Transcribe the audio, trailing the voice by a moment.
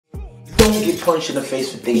don't get punched in the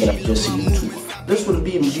face for thinking I'm just a YouTuber. That's what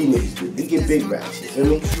the BMG niggas do. They get big racks, you feel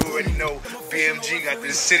me? You already know BMG got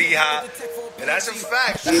this city hot, and that's a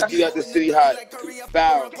fact. BMG got the city hot.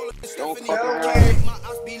 Foul. Don't fuck around.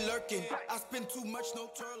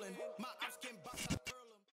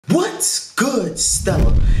 What's good,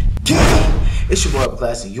 Stella Gang? It's your boy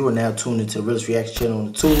Blixky. You are now tuned into the Realest Reaction channel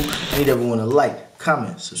on the tube. I need everyone to like,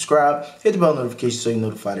 comment, subscribe, hit the bell notification so you're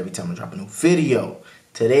notified every time I drop a new video.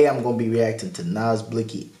 Today I'm going to be reacting to Nas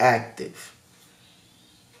Blixky Active.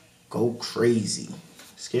 Go crazy.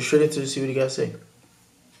 Let's get straight into it and see what he got to say.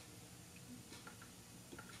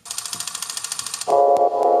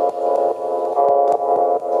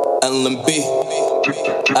 LMB,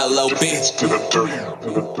 LLB.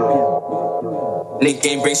 Nigga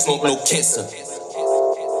ain't bring smoke, no cancer.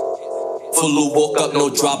 Full woke up, no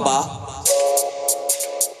drop by.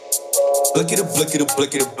 Blicky the blicky the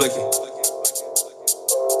blicky the blicky.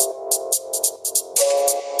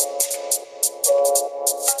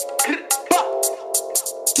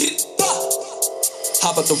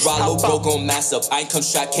 Hop up the Rollo, bro gon' mass up. I ain't come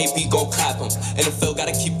strap, KB gon' clap him. And the field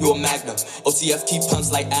gotta keep you a magnum. OTF keep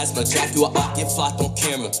pumps like asthma. Jack you a op, get flocked on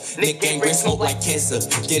camera. Nick gang bring smoke like cancer.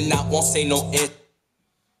 Getting out, won't say no end.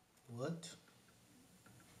 What?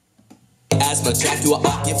 Asthma, Jack you a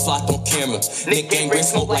op, get flocked on camera. Nick gang bring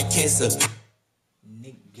smoke like cancer.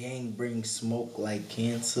 Nick gang bring smoke like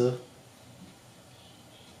cancer.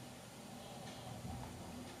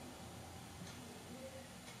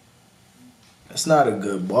 That's not a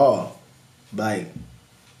good ball. Like,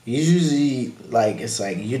 usually, like, it's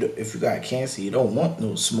like, if you got cancer, you don't want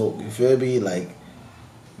no smoke. You feel me? Like,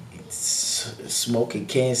 smoke and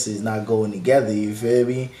cancer is not going together. You feel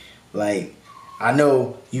me? Like, I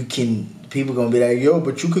know people gonna be like, yo,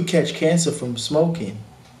 but you could catch cancer from smoking.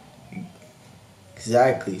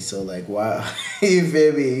 Exactly. So, like, why? You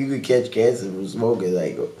feel me? You could catch cancer from smoking.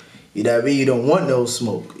 Like, you know what I mean? You don't want no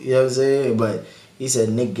smoke. You know what I'm saying? But he said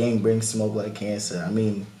Nick gang brings smoke like cancer. I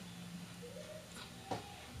mean,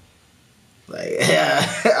 like,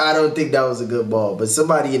 I don't think that was a good ball. But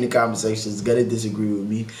somebody in the comment section is going to disagree with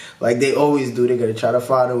me. Like they always do. They're going to try to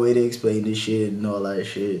find a way to explain this shit and all that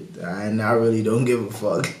shit. And I really don't give a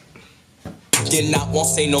fuck. Getting out, won't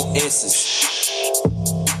say no answers.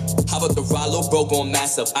 How about the Rollo, bro gon'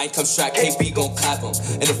 mass up. I ain't come strap, KB gon' clap him.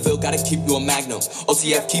 And the field gotta keep you a magnum.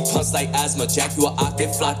 OTF keep pumps like asthma. Jack you a op,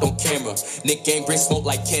 get flocked on camera. Nick gang bring smoke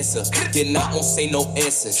like cancer. Getting out, won't say no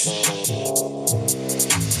answers.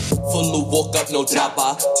 Full woke up, no drop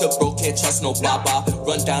by. Till bro can't trust no baba.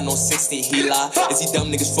 Run down on 16, he lie. Is he dumb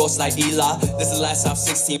niggas frost like Eli? This is the last time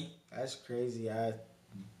 16. That's crazy. I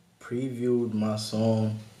previewed my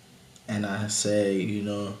song and I said, you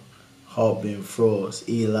know, Hop and Frost,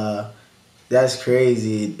 Eli. That's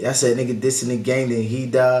crazy. I said nigga dissing the gang, then he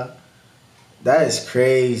died. That is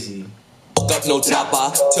crazy. Woke up, no drop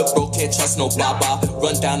by. Till bro can't trust no baba.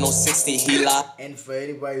 Run down on 16, he lie. And for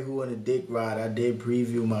anybody who on a dick ride, I did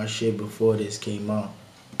preview my shit before this came out.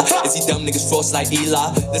 Is he dumb niggas frost like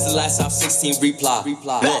Eli? This is the last time 16 reply.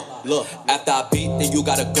 Look, after I beat, then you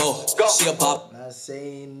gotta go. She a pop. Not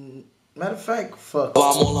saying, matter of fact, fuck. I'm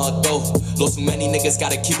on her though. Lost too many niggas,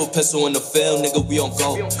 gotta keep a pistol in the field, nigga, we on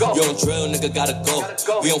go. You on drill, nigga, gotta go.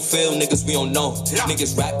 We on field, niggas, we don't know.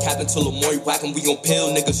 Niggas rap cap until the more you whack 'em, we gon' pill,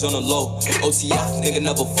 niggas on the low. OTF, nigga,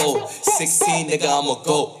 never fold. 16, nigga, I'ma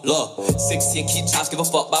go. Look, 16, keep chops, give a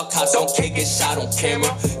fuck about cops, don't care, get shot on camera.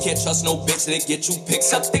 Can't trust no bitch, they get you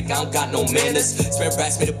pics up, think I don't got no manners. Spend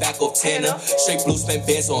racks, made it back off Tanner. Straight blue, spend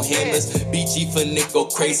bands on hammers. BG for Nick, go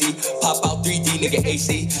crazy. Pop out 3D, nigga,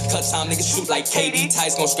 AC. Cut time, nigga, shoot like KD.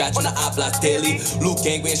 Ties gon' scratch on the eye block daily. Luke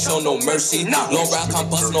gang, we ain't show no mercy. Long round can't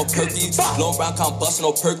bust no perkies. Long round can't bust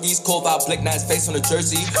no perkies. Cove out Blick, nice face on the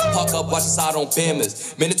jersey. Park up, watch the side on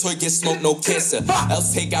Bammers. Mandatory get smoked, no cancer.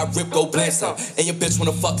 Else take out rip, go blast some. And your bitch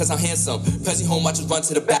wanna fuck cause I'm handsome. Prezi home, watch us run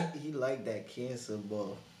to the back. He like that cancer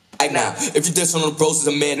ball. Right now, if you diss on the bros, is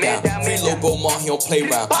a man down. Free low bro, Ma, he don't play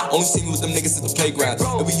round. Only see me with them niggas at the playground.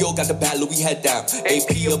 And we all got the battle, we head down.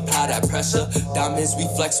 AP apply that pressure. Diamonds, we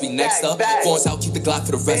flex, we next up. Phones out, keep the Glock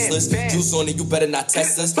for the restless. Juice on it, you better not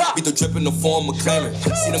test us. Beat the drip in the form of McLaren.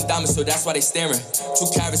 See them diamonds, so that's why they staring. 2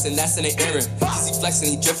 carats and that's in the airing. He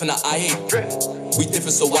flexing, he drifting, I hate. We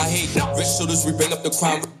different, so I hate. Rich shooters, we bring up the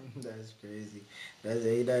crime. That's crazy.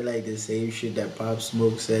 That's like the same shit that Pop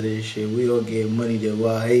Smoke said and shit. We all get money, then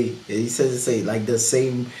why hate? He says it say like the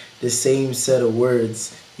same set of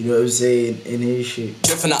words You know what I'm saying? In his shit.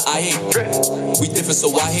 Different, I hate. We different, so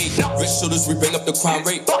I hate. Rich shooters, we bring up the crime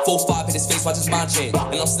rate. 4-5 hit his face, watch his mind change.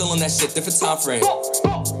 And I'm still on that shit, different time frame.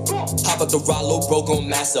 Hop up the Rollo, bro, gon'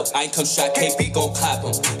 mass up. I ain't come shot, KP gon' clap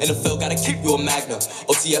him. In the field, gotta keep you a magnum.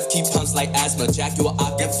 OTF keep pumps like asthma. Jack you a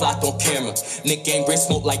op, get flocked on camera. Nick gang, great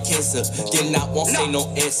smoke like cancer. Getting out, won't say no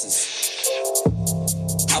answers.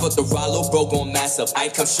 Hop up the Rollo, bro, gon' mass up. I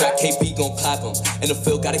ain't come shot, KP gon' clap him. In the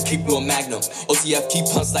field, gotta keep you a magnum. OTF keep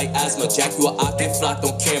pumps like asthma. Jack you a op, get flocked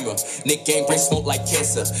on camera. Nick gang, great smoke like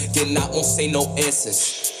cancer. Getting out, won't say no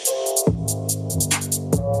answers.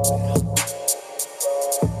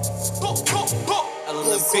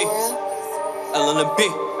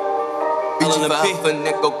 LNB for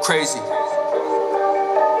Nick go crazy.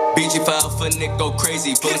 BG file for Nick go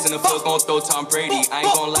crazy. Bullets in the field gon' throw Tom Brady. I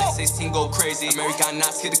ain't gon' lie, 16 go crazy. Mary got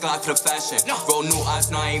knots, hit the Glock for the fashion. Roll new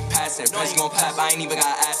eyes, no I ain't passing. Press gon' clap, I ain't even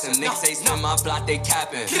gotta ask him. Niggas say spin my block, they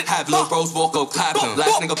capping. Have Lil Rose walk, go clap him.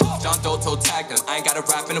 Last nigga John Doe toe tagged him. I ain't gotta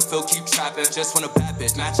rap in the field, keep trapping. Just want a bad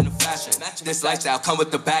bitch, matching the fashion. This lifestyle come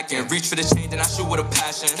with the back end. Reach for the change, then I shoot with a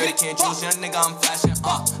passion. Dirty can't choose, young nigga, I'm flashing.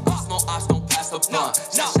 Smoke eyes, don't pass up none.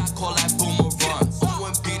 Shot call that boomer runs.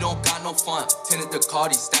 OMB don't got no fun. Tenant the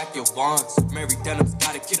Cardi, stack your wands. Mary Denham's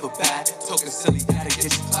gotta keep it bad. Talking silly, gotta get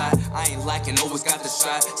you clad. I ain't lacking, always got the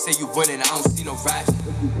strap. Say you winning, I don't see no raps.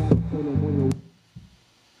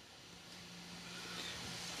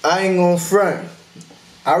 I ain't gonna front.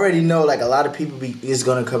 I already know like a lot of people is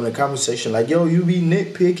gonna come in the comment section like, yo, you be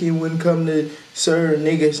nitpicking when it come to certain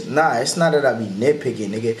niggas. Nah, it's not that I be nitpicking,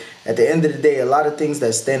 nigga. At the end of the day, a lot of things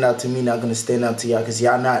that stand out to me not gonna stand out to y'all because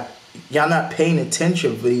y'all not paying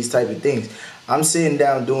attention for these type of things. I'm sitting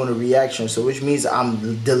down doing a reaction, so which means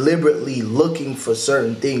I'm deliberately looking for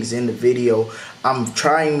certain things in the video. I'm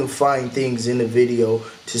trying to find things in the video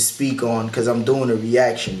to speak on because I'm doing a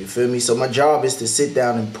reaction, you feel me? So my job is to sit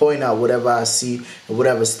down and point out whatever I see and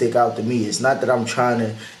whatever stick out to me. It's not that I'm trying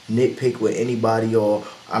to nitpick with anybody or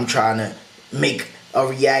I'm trying to make a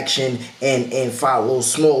reaction and find little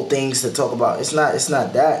small things to talk about. It's not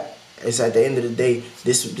that. It's at the end of the day,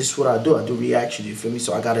 this is what I do. I do reaction, you feel me?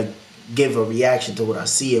 So I gotta give a reaction to what I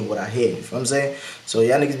see and what I hear. You feel what I'm saying? So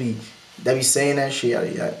y'all niggas be saying that shit.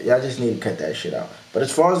 Y'all just need to cut that shit out. But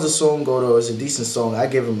as far as the song go though, it's a decent song. I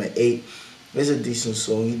give him an 8. It's a decent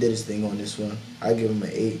song. He did his thing on this one. I give him an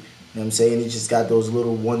 8. You know what I'm saying? He just got those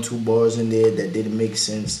little 1-2 bars in there that didn't make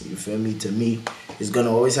sense. You feel me? To me, it's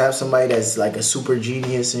gonna always have somebody that's like a super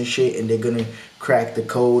genius and shit, and they're gonna crack the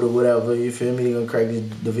code or whatever. You feel me? They're gonna crack the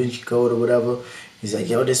Da Vinci Code or whatever. He's like,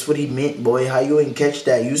 yo, this what he meant, boy. How you ain't catch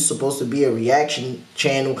that? You supposed to be a reaction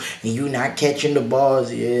channel and you not catching the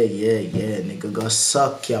bars. Yeah, nigga, go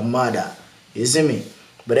suck your mother. You see me?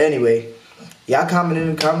 But anyway, y'all comment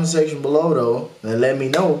in the comment section below, though, and let me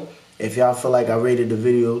know if y'all feel like I rated the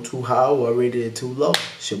video too high or I rated it too low.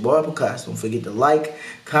 It's your boy, Blixky. Don't forget to like,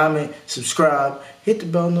 comment, subscribe, hit the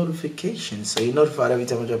bell notification so you're notified every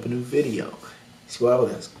time I drop a new video. It's your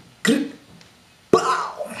boy, Blixky. Bow!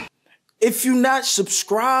 If you not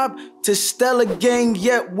subscribed to Stella Gang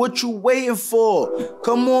yet, what you waiting for?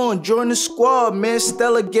 Come on, join the squad, man.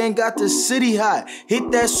 Stella Gang got the city hot.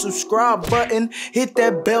 Hit that subscribe button, hit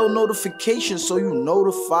that bell notification so you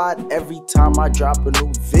notified every time I drop a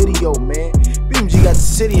new video, man. BMG got the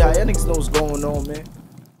city hot. Y'all niggas know what's going on, man.